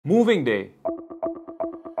Moving day.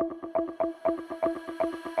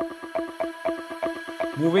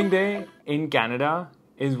 Moving day in Canada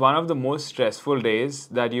is one of the most stressful days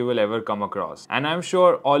that you will ever come across. And I'm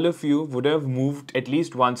sure all of you would have moved at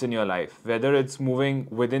least once in your life, whether it's moving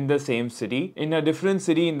within the same city, in a different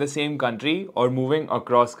city in the same country, or moving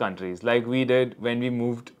across countries like we did when we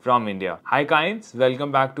moved from India. Hi Cainds,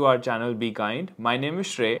 welcome back to our channel Be Kind. My name is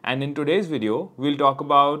Shrey, and in today's video, we'll talk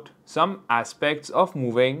about some aspects of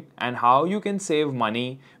moving and how you can save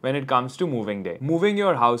money when it comes to moving day. Moving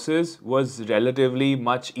your houses was relatively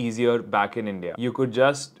much easier back in India. You could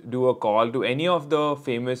just do a call to any of the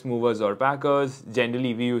famous movers or packers.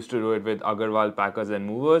 Generally, we used to do it with Agarwal Packers and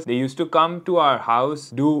Movers. They used to come to our house,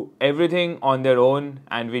 do everything on their own,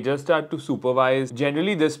 and we just had to supervise.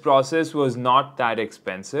 Generally, this process was not that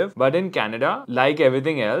expensive. But in Canada, like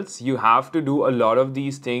everything else, you have to do a lot of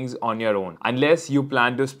these things on your own, unless you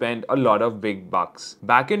plan to spend a lot of big bucks.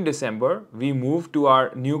 Back in December, we moved to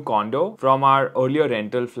our new condo from our earlier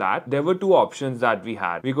rental flat. There were two options that we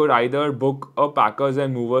had. We could either book a Packers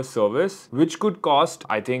and Movers service, which could cost,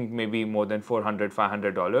 I think, maybe more than $400,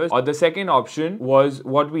 $500. Or the second option was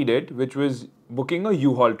what we did, which was booking a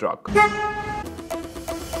U-Haul truck.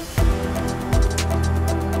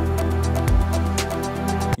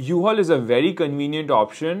 U-Haul is a very convenient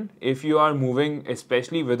option if you are moving,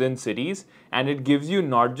 especially within cities, and it gives you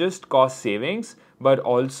not just cost savings but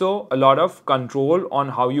also a lot of control on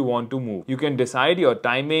how you want to move. You can decide your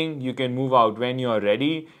timing, you can move out when you are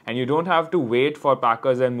ready, and you don't have to wait for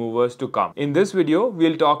packers and movers to come. In this video,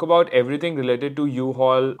 we'll talk about everything related to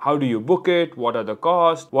U-Haul. How do you book it? What are the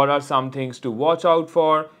costs? What are some things to watch out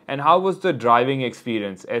for? And how was the driving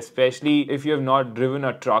experience, especially if you have not driven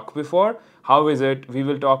a truck before? How is it? We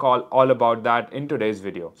will talk all about that in today's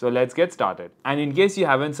video. So let's get started. And in case you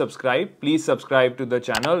haven't subscribed, please subscribe to the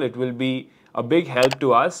channel. It will be a big help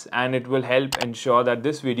to us, and it will help ensure that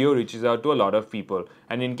this video reaches out to a lot of people.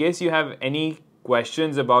 And in case you have any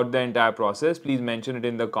questions about the entire process, please mention it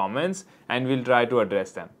in the comments and we'll try to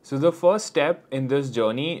address them. So the first step in this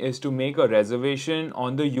journey is to make a reservation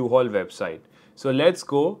on the U-Haul website. So let's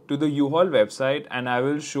go to the U-Haul website and I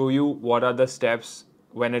will show you what are the steps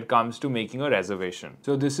when it comes to making a reservation.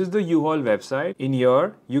 So this is the U-Haul website. In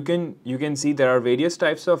here, you can see there are various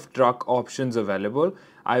types of truck options available.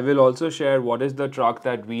 I will also share what is the truck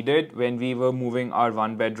that we did when we were moving our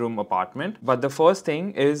one-bedroom apartment. But the first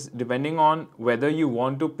thing is, depending on whether you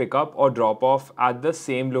want to pick up or drop off at the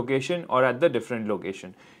same location or at the different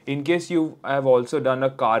location. In case you have also done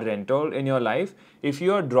a car rental in your life, if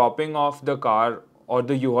you are dropping off the car or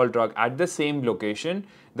the U-Haul truck at the same location,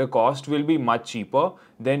 the cost will be much cheaper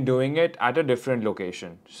than doing it at a different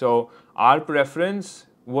location. So our preference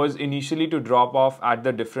was initially to drop off at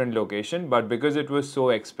the different location, but because it was so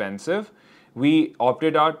expensive, we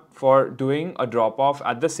opted out for doing a drop off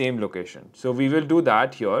at the same location. So we will do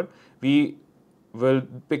that here. We will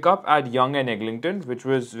pick up at Yonge and Eglinton, which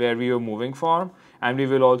was where we were moving from, and we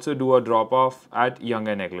will also do a drop off at Yonge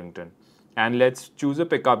and Eglinton. And let's choose a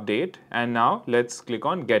pickup date, and now let's click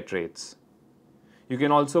on Get Rates. You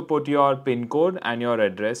can also put your PIN code and your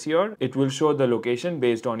address here. It will show the location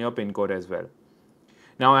based on your PIN code as well.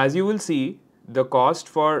 Now, as you will see, the cost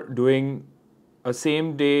for doing a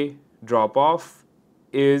same day drop off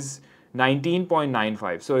is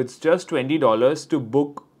 $19.95. So it's just $20 to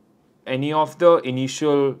book any of the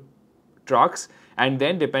initial trucks, and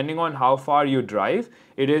then depending on how far you drive,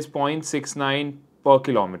 it is $0.69 per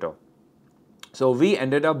kilometer. So we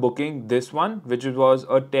ended up booking this one, which was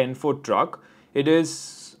a 10-foot truck. It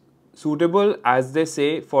is suitable, as they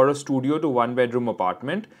say, for a studio to one-bedroom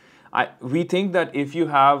apartment. We think that if you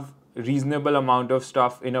have reasonable amount of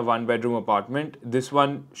stuff in a one-bedroom apartment, this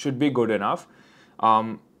one should be good enough.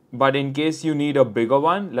 But in case you need a bigger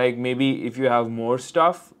one, like maybe if you have more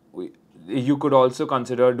stuff, you could also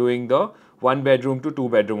consider doing the one-bedroom to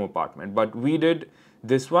two-bedroom apartment. But we did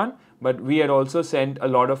this one, but we had also sent a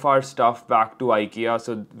lot of our stuff back to IKEA,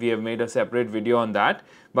 so we have made a separate video on that.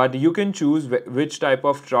 But you can choose which type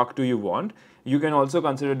of truck do you want. You can also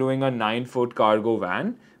consider doing a 9-foot cargo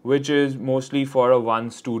van, which is mostly for a one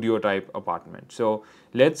studio type apartment. So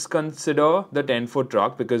let's consider the 10-foot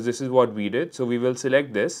truck because this is what we did. So we will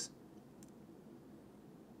select this.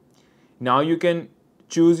 Now you can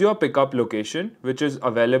choose your pickup location, which is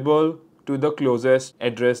available to the closest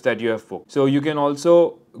address that you have booked. So you can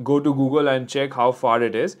also go to Google and check how far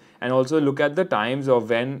it is, and also look at the times of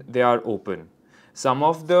when they are open. Some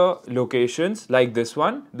of the locations, like this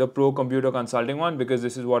one, the Pro Computer Consulting one, because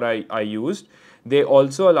this is what I used, they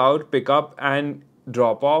also allowed pickup and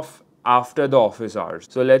drop off after the office hours.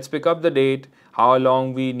 So let's pick up the date. how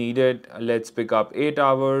long we need it. Let's pick up 8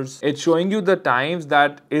 hours. It's showing you the times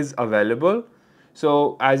that is available.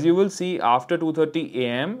 So as you will see, after 2:30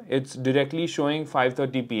 a.m. it's directly showing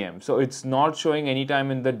 5:30 p.m. So it's not showing any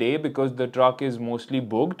time in the day because the truck is mostly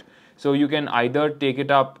booked. So you can either take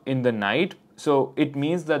it up in the night. So it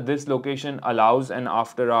means that this location allows an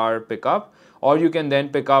after hour pickup, or you can then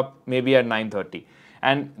pick up maybe at 9:30.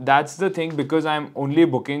 And that's the thing, because I'm only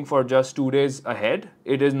booking for just 2 days ahead,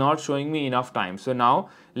 it is not showing me enough time. So now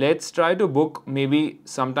let's try to book maybe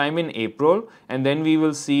sometime in April, and then we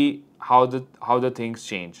will see how the things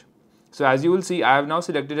change. So as you will see, I have now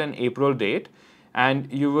selected an April date,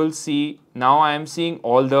 and you will see now I am seeing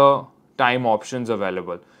all the time options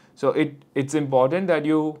available. So it's important that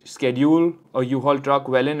you schedule a U-Haul truck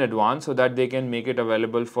well in advance so that they can make it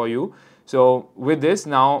available for you. So with this,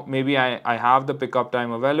 now maybe I have the pickup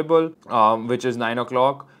time available, which is 9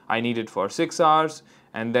 o'clock. I need it for 6 hours,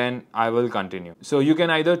 and then I will continue. So you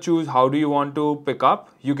can either choose how do you want to pick up.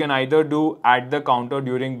 You can either do at the counter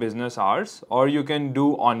during business hours, or you can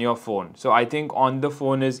do on your phone. So I think on the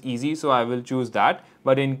phone is easy, so I will choose that.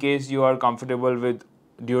 But in case you are comfortable with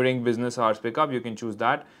during business hours pickup, you can choose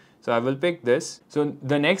that. So I will pick this. So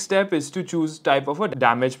the next step is to choose type of a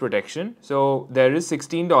damage protection. So there is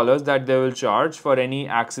 $16 that they will charge for any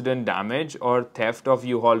accident damage or theft of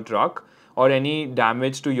U-Haul truck, or any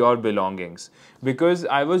damage to your belongings. Because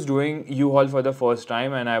I was doing U-Haul for the first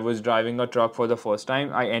time and I was driving a truck for the first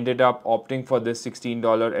time, I ended up opting for this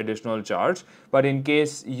 $16 additional charge. But in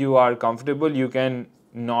case you are comfortable, you can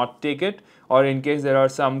not take it, or in case there are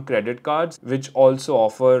some credit cards which also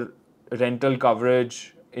offer rental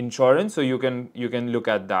coverage insurance, so you can look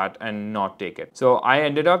at that and not take it. So I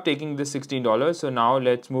ended up taking this $16. So now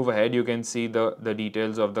let's move ahead. You can see the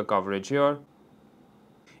details of the coverage here.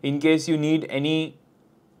 In case you need any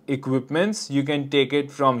equipments, you can take it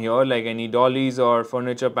from here, like any dollies or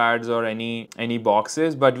furniture pads or any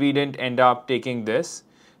boxes, but we didn't end up taking this.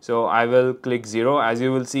 So I will click 0. As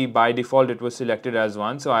you will see, by default it was selected as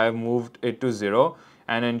 1, so I have moved it to 0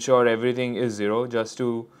 and ensure everything is 0, just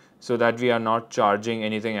so that we are not charging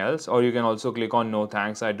anything else. Or you can also click on no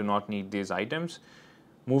thanks, I do not need these items.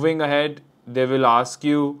 Moving ahead, they will ask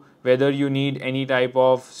you whether you need any type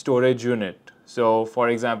of storage unit. So for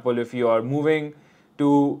example, if you are moving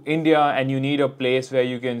to India and you need a place where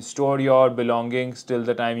you can store your belongings till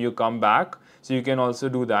the time you come back, so you can also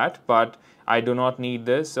do that, but I do not need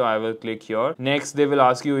this, so I will click here. Next, they will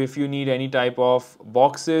ask you if you need any type of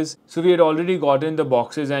boxes. So we had already gotten the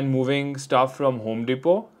boxes and moving stuff from Home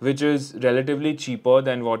Depot, which is relatively cheaper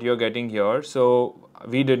than what you're getting here. So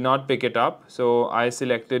we did not pick it up. So I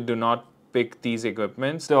selected do not pick these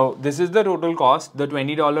equipments. So this is the total cost. The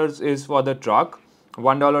 $20 is for the truck,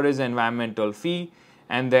 $1 is environmental fee,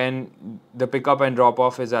 and then the pickup and drop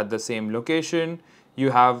off is at the same location.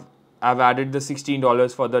 I've added the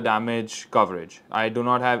 $16 for the damage coverage. I do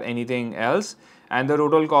not have anything else, and the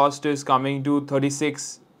total cost is coming to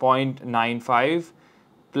 $36.95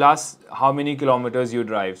 plus how many kilometers you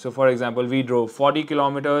drive. So for example, we drove 40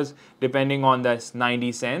 kilometers, depending on this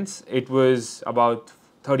 90 cents, it was about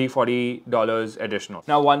 $30–40 additional.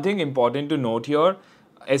 Now one thing important to note here,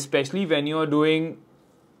 especially when you are doing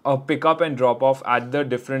a pickup and drop off at the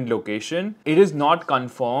different location, it is not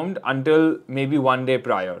confirmed until maybe 1 day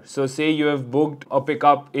prior. So say you have booked a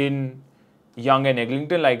pickup in Yonge and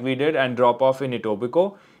Eglinton like we did, and drop off in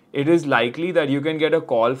Etobicoke, it is likely that you can get a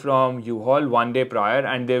call from U-Haul 1 day prior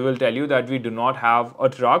and they will tell you that we do not have a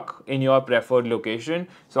truck in your preferred location.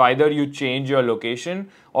 So either you change your location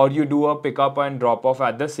or you do a pickup and drop off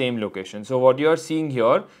at the same location. So what you are seeing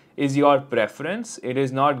here is your preference. It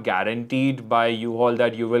is not guaranteed by U-Haul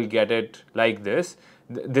that you will get it like this.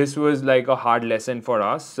 This was like a hard lesson for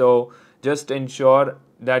us. So just ensure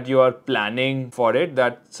that you are planning for it,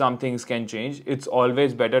 that some things can change. It's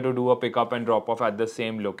always better to do a pickup and drop off at the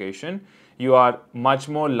same location. You are much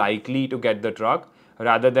more likely to get the truck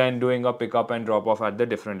rather than doing a pickup and drop off at the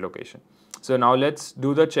different location. So now let's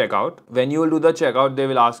do the checkout. When you will do the checkout, they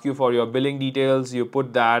will ask you for your billing details. You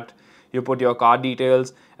put that, you put your card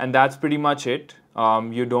details, and that's pretty much it.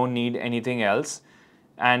 You don't need anything else.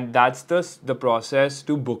 And that's the process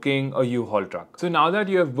to booking a U-Haul truck. So now that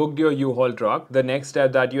you have booked your U-Haul truck, the next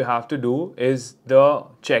step that you have to do is the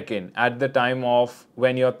check-in at the time of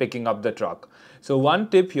when you're picking up the truck. So one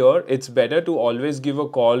tip here, it's better to always give a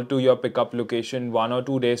call to your pickup location 1 or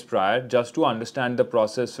 2 days prior just to understand the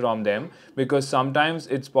process from them, because sometimes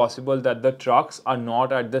it's possible that the trucks are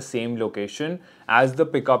not at the same location as the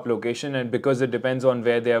pickup location, and because it depends on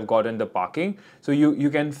where they have gotten the parking. So you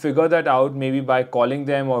can figure that out maybe by calling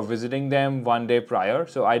them or visiting them 1 day prior.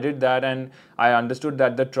 So I did that and I understood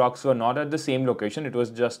that the trucks were not at the same location. It was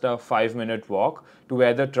just a 5-minute walk to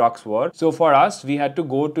where the trucks were. So for us, we had to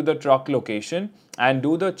go to the truck location and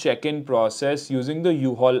do the check-in process using the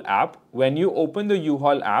U-Haul app. When you open the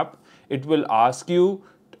U-Haul app, it will ask you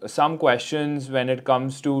some questions when it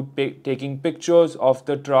comes to taking pictures of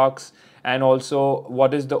the trucks, and also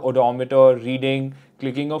what is the odometer reading,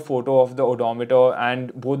 clicking a photo of the odometer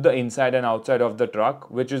and both the inside and outside of the truck,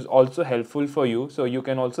 which is also helpful for you. So you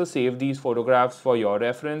can also save these photographs for your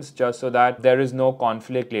reference just so that there is no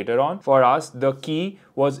conflict later on. For us, the key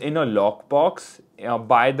was in a lockbox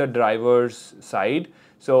by the driver's side.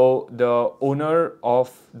 So the owner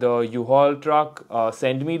of the U-Haul truck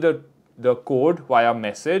sent me the code via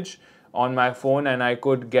message on my phone, and I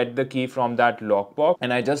could get the key from that lockbox,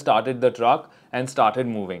 and I just started the truck and started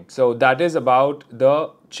moving. So that is about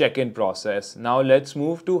the check-in process. Now let's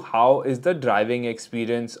move to how is the driving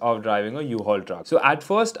experience of driving a U-Haul truck. So at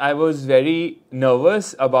first I was very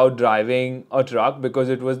nervous about driving a truck because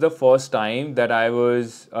it was the first time that I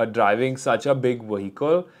was driving such a big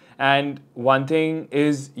vehicle. And one thing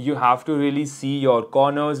is you have to really see your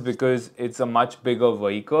corners because it's a much bigger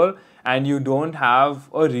vehicle, and you don't have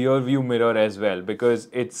a rear view mirror as well because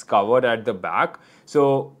it's covered at the back.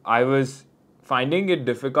 So I was finding it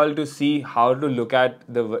difficult to see how to look at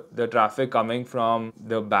the traffic coming from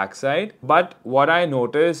the backside. But what I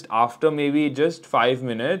noticed after maybe just 5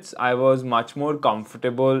 minutes, I was much more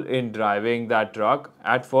comfortable in driving that truck.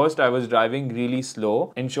 At first I was driving really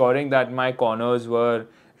slow, ensuring that my corners were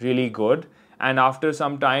really good, and after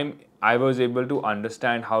some time I was able to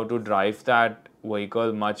understand how to drive that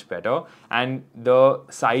vehicle much better. And the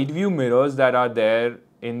side view mirrors that are there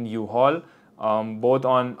in U-Haul, both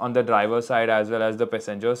on the driver's side as well as the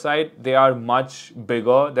passenger side, they are much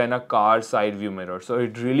bigger than a car side view mirror. So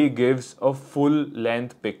it really gives a full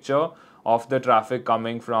length picture of the traffic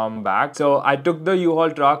coming from back. So I took the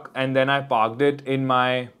U-Haul truck and then I parked it in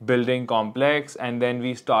my building complex, and then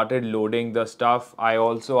we started loading the stuff. I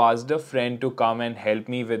also asked a friend to come and help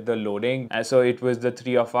me with the loading, and so it was the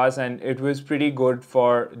 3 of us, and it was pretty good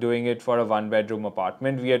for doing it for a 1-bedroom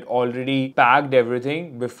apartment. We had already packed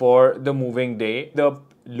everything before the moving day. The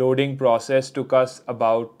loading process took us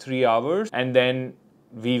about 3 hours, and then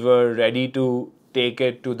we were ready to take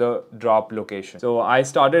it to the drop location. So I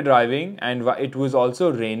started driving, and it was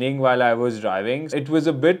also raining while I was driving. It was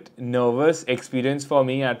a bit nervous experience for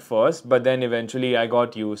me at first, but then eventually I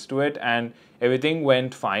got used to it and everything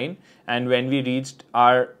went fine. And when we reached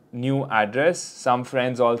our new address, some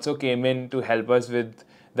friends also came in to help us with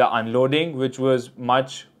the unloading, which was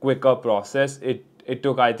much quicker process. It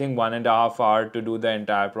took, I think, 1.5 hours to do the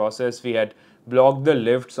entire process. We had blocked the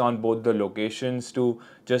lifts on both the locations to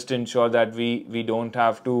just ensure that we don't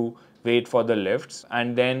have to wait for the lifts.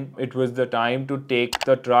 And then it was the time to take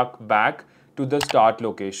the truck back to the start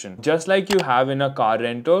location. Just like you have in a car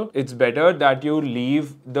rental, it's better that you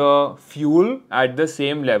leave the fuel at the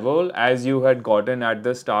same level as you had gotten at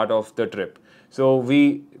the start of the trip. So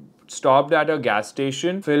we stopped at a gas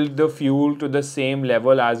station, filled the fuel to the same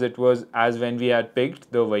level as it was as when we had picked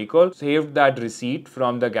the vehicle, saved that receipt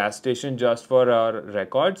from the gas station just for our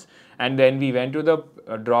records, and then we went to the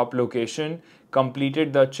drop location,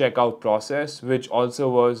 completed the checkout process, which also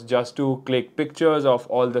was just to click pictures of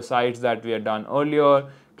all the sites that we had done earlier,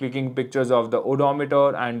 clicking pictures of the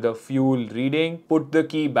odometer and the fuel reading, put the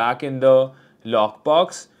key back in the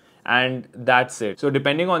lockbox, and that's it. So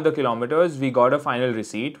depending on the kilometers, we got a final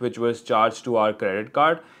receipt which was charged to our credit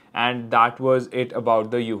card, and that was it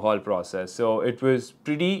about the U-Haul process. So it was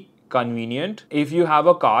pretty convenient. If you have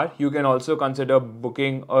a car, you can also consider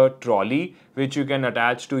booking a trolley which you can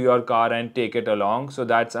attach to your car and take it along. So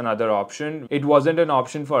that's another option. It wasn't an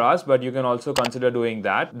option for us, but you can also consider doing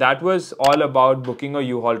that. That was all about booking a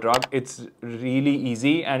U-Haul truck. It's really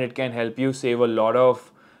easy and it can help you save a lot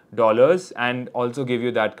of dollars and also give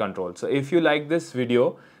you that control. So if you like this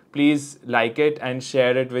video, please like it and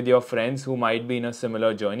share it with your friends who might be in a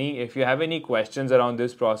similar journey. If you have any questions around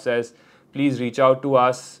this process, please reach out to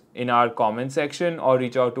us in our comment section or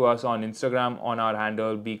reach out to us on Instagram on our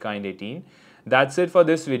handle becaind18. That's it for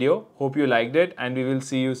this video. Hope you liked it, and we will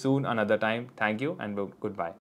see you soon another time. Thank you and goodbye.